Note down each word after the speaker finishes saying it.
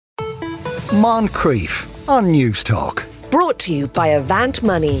Moncrief on News Talk. Brought to you by Avant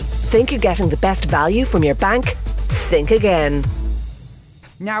Money. Think you're getting the best value from your bank? Think again.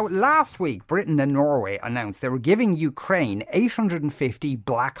 Now, last week, Britain and Norway announced they were giving Ukraine 850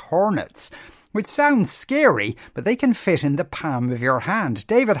 Black Hornets, which sounds scary, but they can fit in the palm of your hand.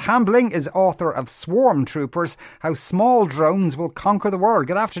 David Hambling is author of Swarm Troopers, How Small Drones Will Conquer the World.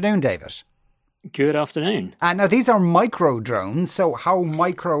 Good afternoon, David. Good afternoon. Now, these are micro drones, so how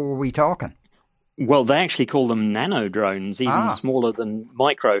micro are we talking? Well, they actually call them nano drones, even smaller than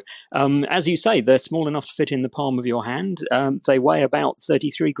micro. As you say, they're small enough to fit in the palm of your hand. They weigh about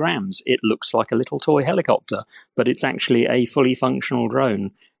 33 grams. It looks like a little toy helicopter, but it's actually a fully functional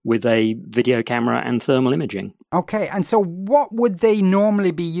drone with a video camera and thermal imaging. Okay, and so what would they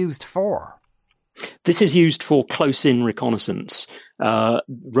normally be used for? This is used for close-in reconnaissance.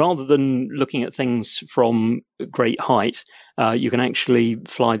 Rather than looking at things from great height, you can actually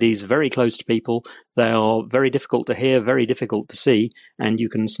fly these very close to people. They are very difficult to hear, very difficult to see, and you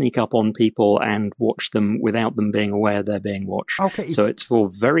can sneak up on people and watch them without them being aware they're being watched. Okay, so it's for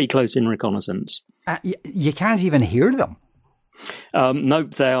very close-in reconnaissance. You can't even hear them. No,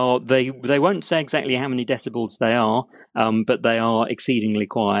 they won't say exactly how many decibels they are, but they are exceedingly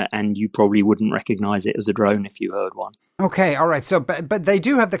quiet, and you probably wouldn't recognize it as a drone if you heard one. Okay, all right. So, but they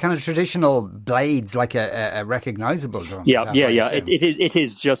do have the kind of traditional blades, like a recognizable drone. Yeah. It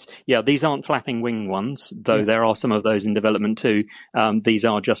is just, these aren't flapping wing ones, though there are some of those in development too. These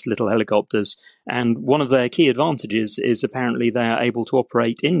are just little helicopters. And one of their key advantages is apparently they are able to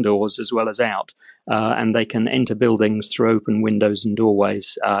operate indoors as well as out. And they can enter buildings through open windows and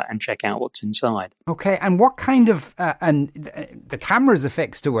doorways and check out what's inside. Okay, and what kind of and the cameras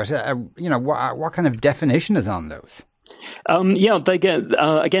affixed to it? What kind of definition is on those? They get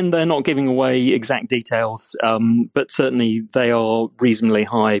again. They're not giving away exact details, but certainly they are reasonably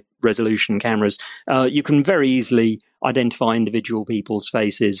high resolution cameras. You can very easily identify individual people's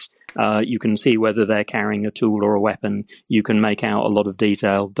faces. You can see whether they're carrying a tool or a weapon. You can make out a lot of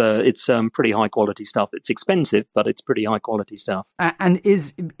detail. It's pretty high quality stuff. It's expensive, but it's pretty high quality stuff. And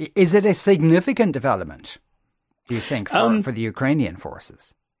is it a significant development, do you think, for the Ukrainian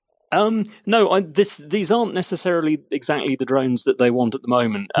forces? No, these aren't necessarily exactly the drones that they want at the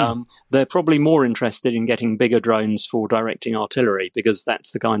moment. They're probably more interested in getting bigger drones for directing artillery, because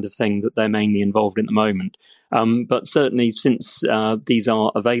that's the kind of thing that they're mainly involved in at the moment. But certainly since these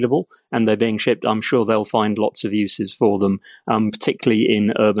are available and they're being shipped, I'm sure they'll find lots of uses for them, particularly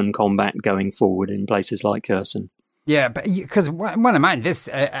in urban combat going forward in places like Kherson. Yeah, but because when I mind this,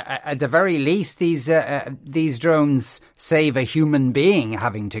 at the very least, these drones save a human being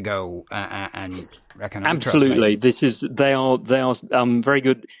having to go and recognize. Absolutely, they are very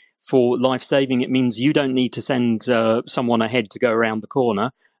good for life saving. It means you don't need to send someone ahead to go around the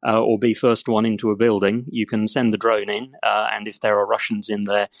corner or be first one into a building. You can send the drone in, and if there are Russians in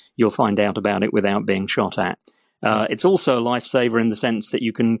there, you'll find out about it without being shot at. It's also a lifesaver in the sense that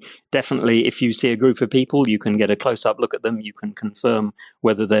you can definitely, if you see a group of people, you can get a close-up look at them. You can confirm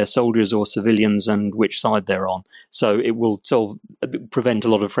whether they're soldiers or civilians and which side they're on. So it will prevent a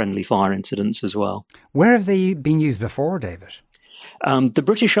lot of friendly fire incidents as well. Where have they been used before, David? The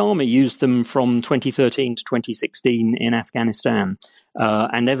British Army used them from 2013 to 2016 in Afghanistan,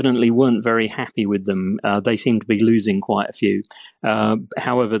 and evidently weren't very happy with them. They seem to be losing quite a few.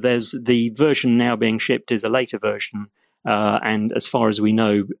 However, there's the version now being shipped is a later version, and as far as we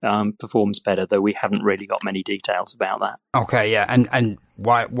know, performs better, though we haven't really got many details about that. Okay, yeah, and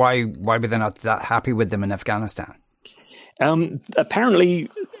why were they not that happy with them in Afghanistan? Apparently,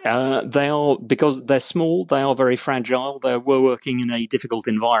 they are, because they're small, they are very fragile. They were working in a difficult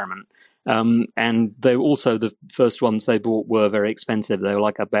environment. And they also, the first ones they bought were very expensive. They were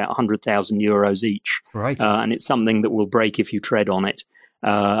like about 100,000 euros each. Right. And it's something that will break if you tread on it.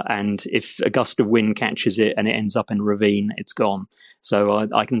 And if a gust of wind catches it and it ends up in a ravine, it's gone. So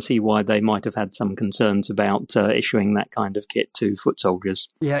I can see why they might have had some concerns about issuing that kind of kit to foot soldiers.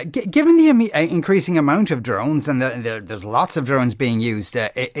 Yeah, given the increasing amount of drones, and there's lots of drones being used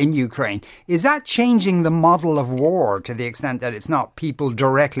in Ukraine, is that changing the model of war to the extent that it's not people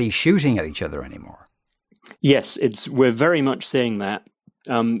directly shooting at each other anymore? Yes, we're very much seeing that.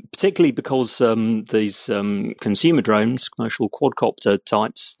 Particularly because these consumer drones, commercial quadcopter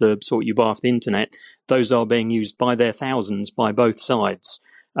types, the sort you buy off the internet, those are being used by their thousands by both sides.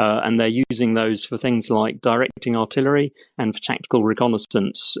 and they're using those for things like directing artillery and for tactical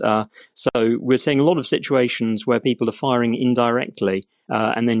reconnaissance. So we're seeing a lot of situations where people are firing indirectly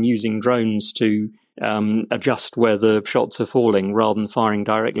and then using drones to adjust where the shots are falling rather than firing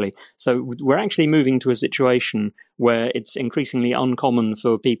directly. So we're actually moving to a situation where it's increasingly uncommon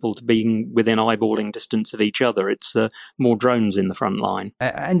for people to be within eyeballing distance of each other. It's more drones in the front line.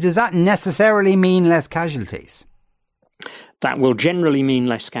 And does that necessarily mean less casualties? That will generally mean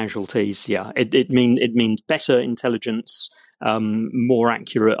less casualties, yeah. It means better intelligence, more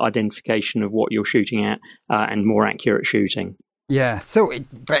accurate identification of what you're shooting at, and more accurate shooting. Yeah. So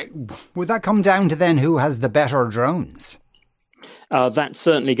would that come down to then who has the better drones? That's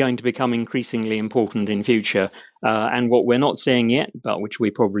certainly going to become increasingly important in future. And what we're not seeing yet, but which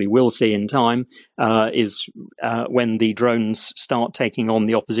we probably will see in time, is when the drones start taking on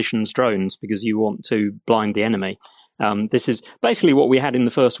the opposition's drones, because you want to blind the enemy. This is basically what we had in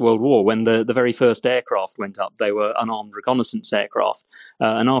the First World War when the very first aircraft went up. They were unarmed reconnaissance aircraft.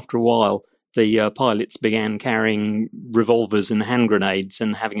 And after a while, the pilots began carrying revolvers and hand grenades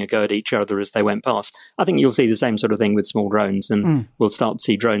and having a go at each other as they went past. I think you'll see the same sort of thing with small drones, and we'll start to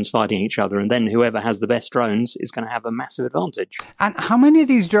see drones fighting each other. And then whoever has the best drones is going to have a massive advantage. And how many of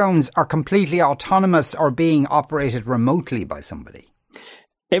these drones are completely autonomous or being operated remotely by somebody?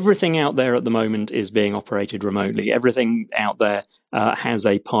 Everything out there at the moment is being operated remotely. Everything out there has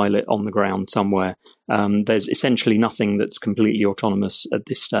a pilot on the ground somewhere. There's essentially nothing that's completely autonomous at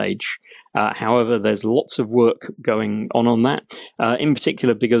this stage. However, there's lots of work going on that, in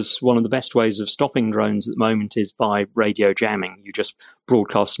particular because one of the best ways of stopping drones at the moment is by radio jamming. You just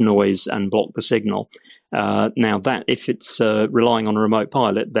broadcast noise and block the signal. Now, that if it's relying on a remote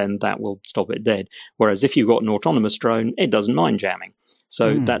pilot, then that will stop it dead. Whereas if you've got an autonomous drone, it doesn't mind jamming.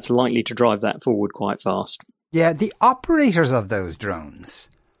 So that's likely to drive that forward quite fast. Yeah, the operators of those drones,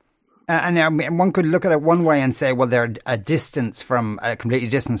 and one could look at it one way and say, well, they're completely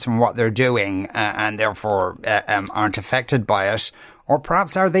distance from what they're doing, and therefore aren't affected by it. Or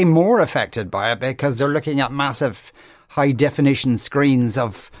perhaps are they more affected by it because they're looking at massive high definition screens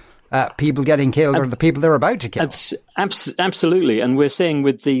of people getting killed or the people they're about to kill? Absolutely. And we're seeing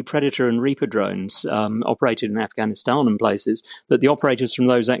with the Predator and Reaper drones operated in Afghanistan and places that the operators from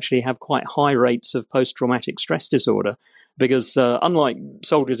those actually have quite high rates of post-traumatic stress disorder because unlike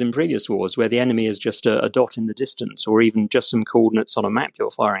soldiers in previous wars where the enemy is just a dot in the distance or even just some coordinates on a map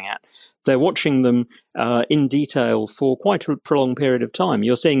you're firing at, they're watching them in detail for quite a prolonged period of time.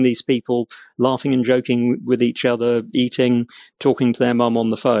 You're seeing these people laughing and joking with each other, eating, talking to their mum on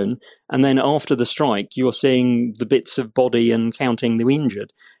the phone. And then after the strike, you're seeing the bits of body and counting the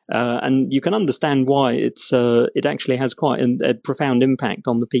injured. And you can understand why it actually has quite a profound impact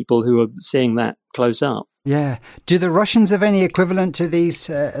on the people who are seeing that close up. Yeah. Do the Russians have any equivalent to these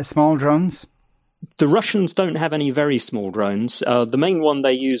small drones? The Russians don't have any very small drones. The main one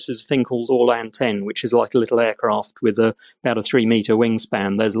they use is a thing called Orlan-10, which is like a little aircraft with about a 3-meter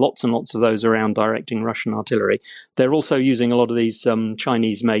wingspan. There's lots and lots of those around directing Russian artillery. They're also using a lot of these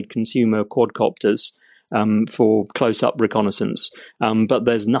Chinese-made consumer quadcopters for close-up reconnaissance. But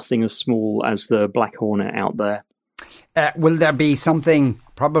there's nothing as small as the Black Hornet out there. Will there be something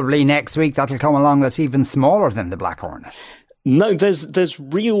probably next week that'll come along that's even smaller than the Black Hornet? No, there's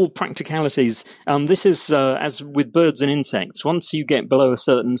real practicalities. This is as with birds and insects. Once you get below a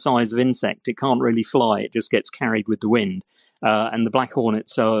certain size of insect, it can't really fly. It just gets carried with the wind. And the Black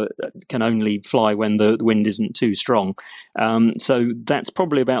Hornets can only fly when the wind isn't too strong. So that's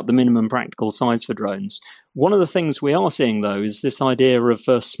probably about the minimum practical size for drones. One of the things we are seeing, though, is this idea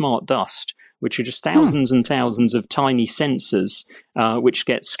of smart dust, which are just thousands and thousands of tiny sensors which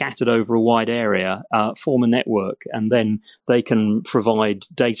get scattered over a wide area, form a network, and then they can provide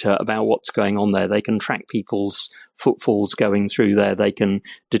data about what's going on there. They can track people's footfalls going through there. They can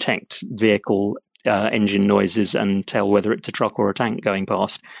detect vehicle engine noises and tell whether it's a truck or a tank going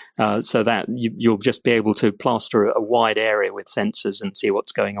past, so that you'll just be able to plaster a wide area with sensors and see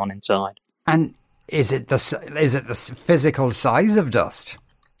what's going on inside. And is it the physical size of dust?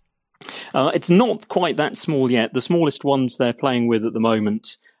 It's not quite that small yet. The smallest ones they're playing with at the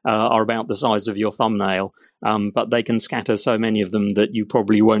moment are about the size of your thumbnail, but they can scatter so many of them that you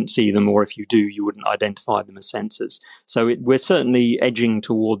probably won't see them, or if you do, you wouldn't identify them as sensors. So we're certainly edging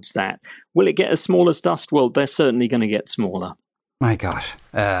towards that. Will it get as small as dust? Well, they're certainly going to get smaller. My God.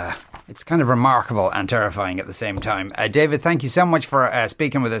 It's kind of remarkable and terrifying at the same time. David, thank you so much for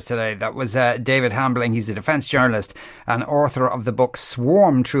speaking with us today. That was David Hambling. He's a defence journalist and author of the book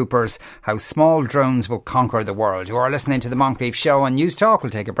Swarm Troopers, How Small Drones Will Conquer the World. You are listening to The Moncrief Show on News Talk. We'll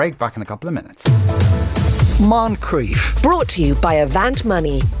take a break. Back in a couple of minutes. Moncrief. Brought to you by Avant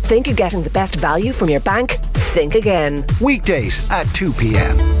Money. Think you're getting the best value from your bank? Think again. Weekdays at 2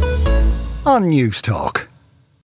 p.m. on News Talk.